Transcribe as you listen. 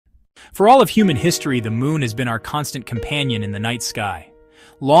For all of human history, the moon has been our constant companion in the night sky.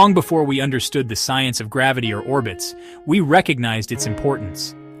 Long before we understood the science of gravity or orbits, we recognized its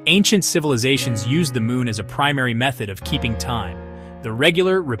importance. Ancient civilizations used the moon as a primary method of keeping time. The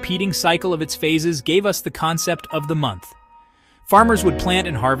regular, repeating cycle of its phases gave us the concept of the month. Farmers would plant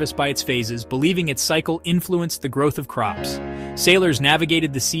and harvest by its phases, believing its cycle influenced the growth of crops. Sailors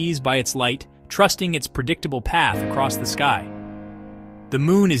navigated the seas by its light, trusting its predictable path across the sky. The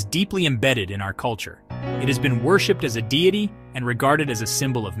moon is deeply embedded in our culture. It has been worshipped as a deity and regarded as a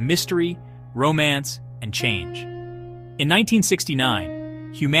symbol of mystery, romance, and change. In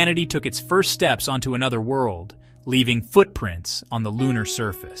 1969, humanity took its first steps onto another world, leaving footprints on the lunar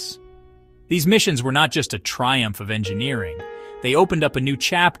surface. These missions were not just a triumph of engineering, they opened up a new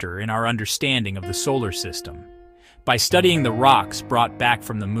chapter in our understanding of the solar system. By studying the rocks brought back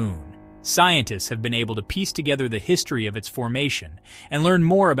from the moon, scientists have been able to piece together the history of its formation and learn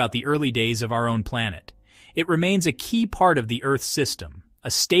more about the early days of our own planet. It remains a key part of the Earth's system,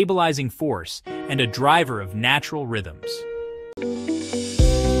 a stabilizing force and a driver of natural rhythms.